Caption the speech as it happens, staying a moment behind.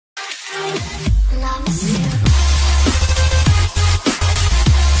loves you.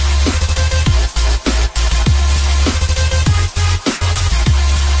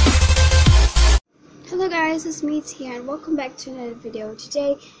 Hello guys, it's me here and welcome back to another video.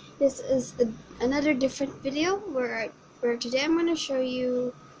 Today this is another different video where today I'm going to show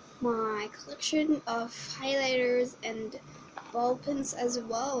you my collection of highlighters and ball pens as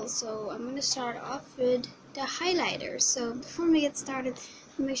well. So I'm going to start off with the highlighters. So before we get started,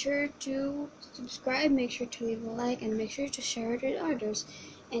 make sure to subscribe, make sure to leave a like, and make sure to share it with others.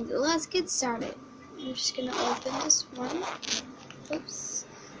 And let's get started. I'm just going to open this one. Oops,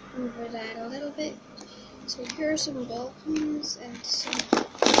 move that a little bit. So here are some ball pens and some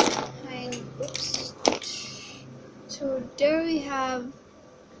oops. So there we have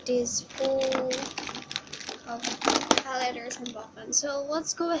this full of highlighters and ball pens. So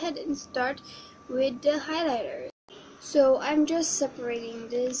let's go ahead and start with the highlighters. So I'm just separating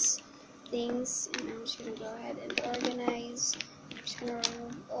these things and I'm just gonna go ahead and organize. I'm just gonna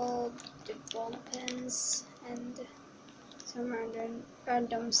remove all the ball pens and some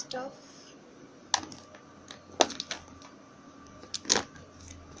random stuff.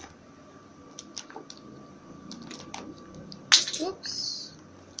 Oops,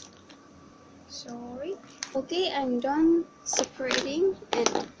 sorry. Okay, I'm done separating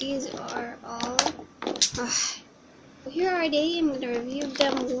and these are all here are they. I'm gonna review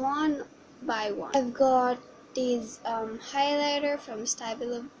them one by one. I've got these highlighter from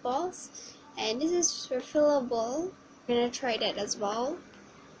Stabilo Boss and this is refillable. I'm gonna try that as well.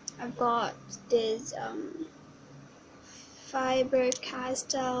 I've got this Fiber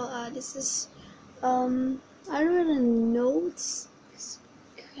Castle. This is I don't really know.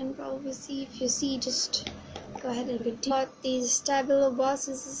 You can probably see. If you see, just go ahead and continue. Got these Stabilo Boss.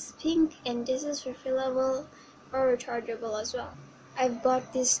 This is pink and this is refillable or rechargeable as well. I've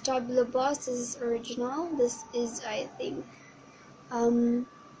got this Stabilo Boss. This is original. This is, I think,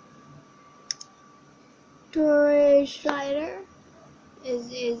 storage lighter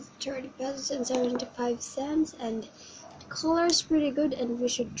is 30 pesos and 75 cents, and color is pretty good and we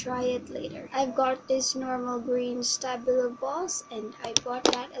should try it later. I've got this normal green Stabilo Boss and I bought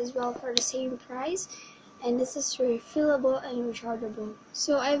that as well for the same price, and this is refillable and rechargeable.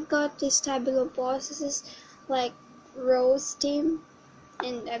 So I've got this Stabilo Boss. This is like rose theme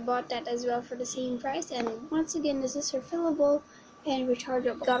and I bought that as well for the same price, and once again this is refillable and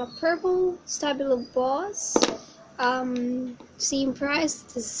rechargeable. Got a purple Stabilo Boss, same price.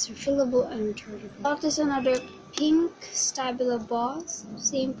 This is refillable and rechargeable. Got this another pink Stabilo Boss,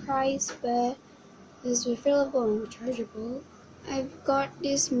 same price, but this is refillable and rechargeable. I've got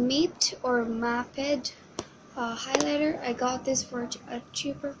this Mate or Maped highlighter. I got this for a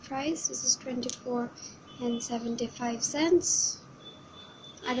cheaper price. This is 24 and 75 cents.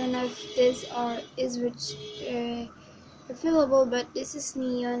 I don't know if this is refillable, but this is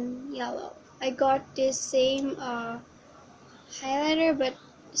neon yellow. I got this same highlighter, but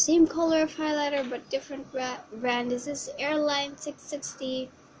same color of highlighter but different brand. This is Airline 660.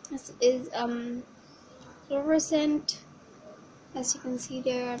 This is fluorescent, as you can see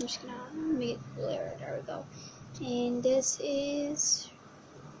there. I'm just gonna make it clear. There we go. And this is,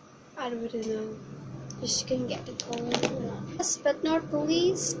 I don't really know, just gonna get the color. Last but not the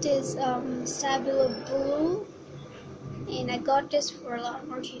least is Stabilo Blue, and I got this for a lot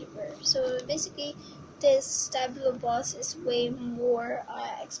more cheaper. So basically this Stabilo Boss is way more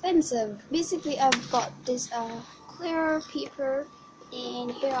expensive. Basically I've got this clear paper,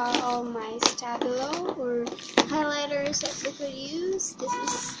 and here are all my Stabilo or highlighters that you could use. This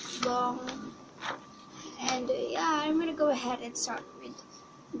is long, and yeah, I'm gonna go ahead and start with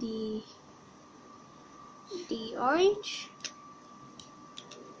the orange,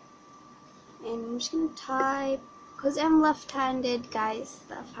 and I'm just gonna type, because I'm left-handed guys,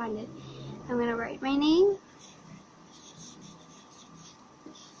 left-handed. I'm gonna write my name.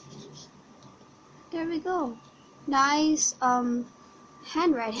 There we go. Nice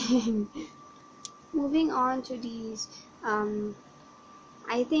handwriting. Moving on to these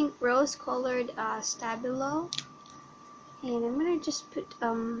I think rose colored Stabilo, and I'm gonna just put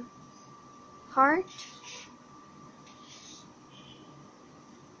heart.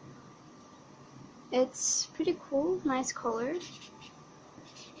 It's pretty cool, nice color,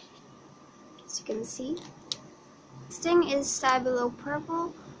 as you can see. This thing is Stabilo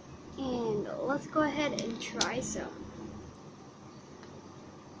purple, and let's go ahead and try some.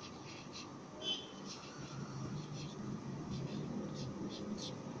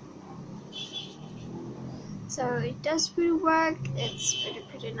 So it does pretty work. It's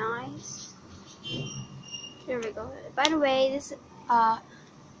pretty nice. There we go. By the way, this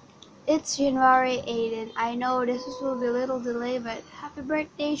It's January 8th, and I know this will be a little delayed, but happy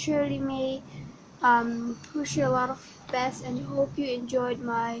birthday, Shirley May. Wish you a lot of best, and hope you enjoyed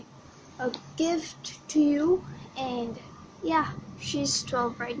my gift to you. And yeah, she's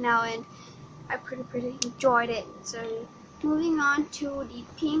 12 right now, and I pretty enjoyed it. So moving on to the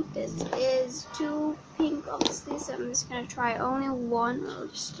pink. This is two pink, obviously, so I'm just gonna try only one. Or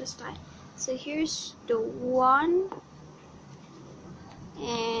just this time. So here's the one,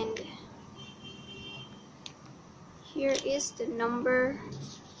 and here is the number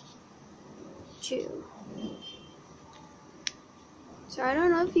 2. So I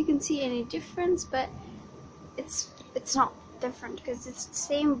don't know if you can see any difference, but it's not different because it's the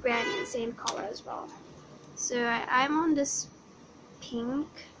same brand and same color as well. So I'm on this pink,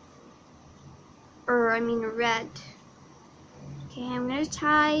 or I mean red. Okay, I'm gonna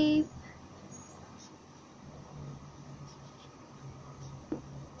type.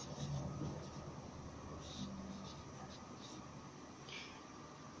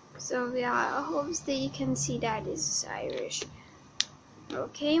 So yeah, I hope that you can see that this is Irish.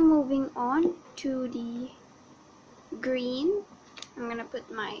 Okay, moving on to the green. I'm gonna put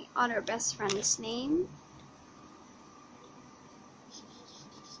my other best friend's name.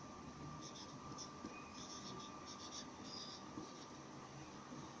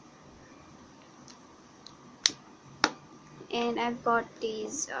 And I've got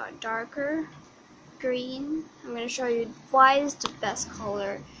these darker green. I'm gonna show you why is the best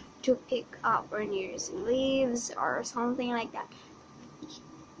color to pick up when you're using leaves or something like that.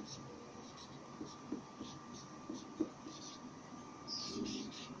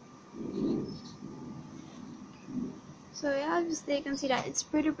 So yeah, obviously you can see that it's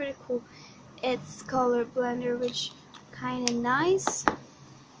pretty cool. It's color blender, which kind of nice. Okay,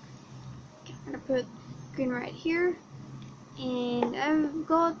 I'm gonna put green right here, and I've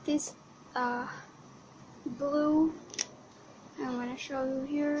got this blue. I'm gonna show you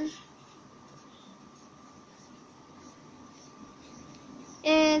here.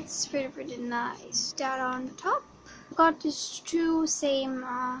 It's pretty nice. That on top. Got these two same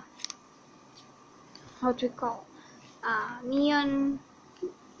how to call neon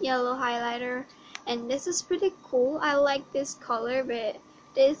yellow highlighter, and this is pretty cool. I like this color, but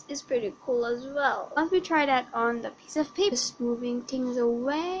this is pretty cool as well. Once we try that on the piece of paper, just moving things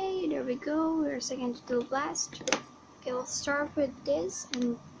away. There we go. We're second to the blast. Okay, we'll start with this, and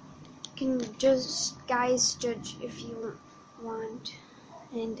you can just guys judge if you want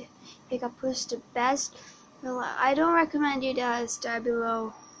and pick up who's the best. Well, I don't recommend you guys down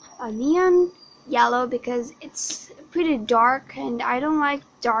below a neon yellow because it's pretty dark, and I don't like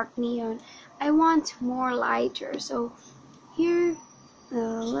dark neon. I want more lighter. So here,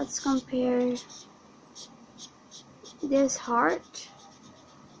 let's compare this heart.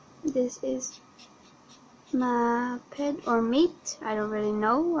 This is Maped or Meat. I don't really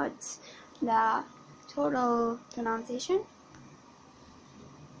know what's the total pronunciation.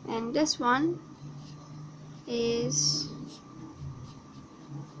 And this one is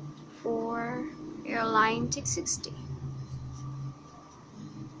for airline 660.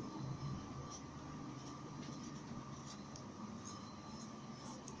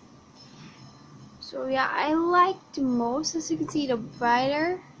 So yeah, I like the most. As you can see, the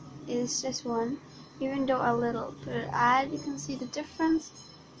brighter is this one, even though a little but add, you can see the difference.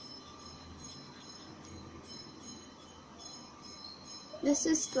 This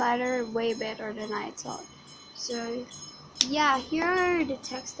is lighter, way better than I thought. So yeah, here are the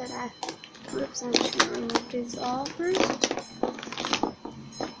texts that I oops, I'm just gonna remove this all first.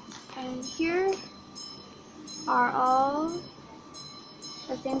 And here are all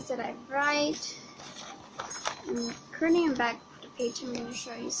the things that I write. And currently back to the page, I'm going to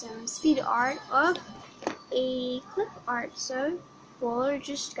show you some speed art of a clip art. So we'll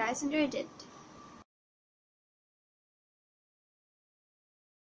just guys enjoyed it.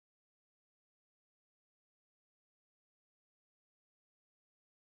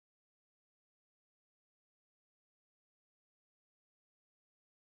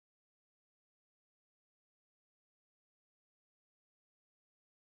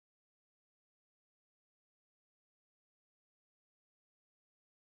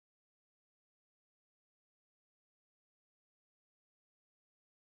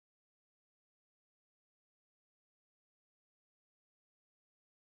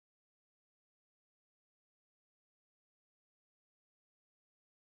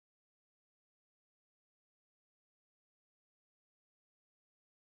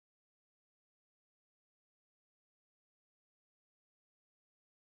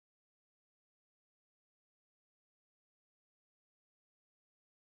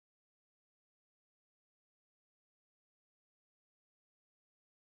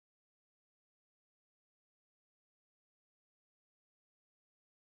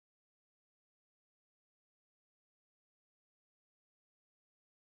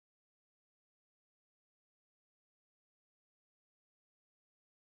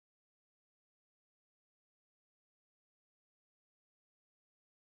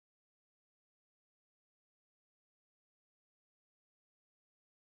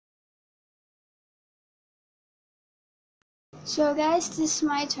 So guys, this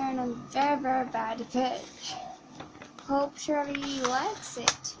might turn a very bad, but hope Shirley likes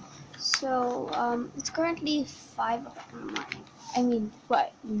it. So it's currently 5 o'clock in the morning. I mean,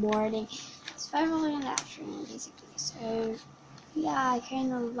 what morning? It's 5 o'clock in the afternoon, basically. So yeah, I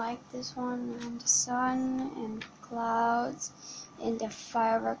kind of like this one, and the sun and clouds and the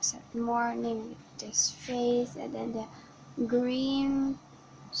fireworks at morning with this face, and then the green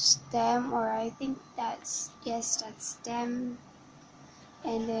stem, or I think that's stem,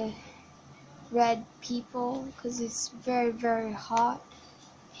 and the red people because it's very hot,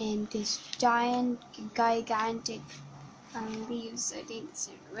 and this gigantic leaves. I think it's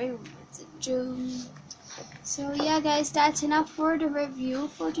a June. So yeah guys, that's enough for the review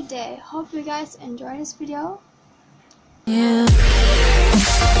for today. Hope you guys enjoyed this video. Yeah.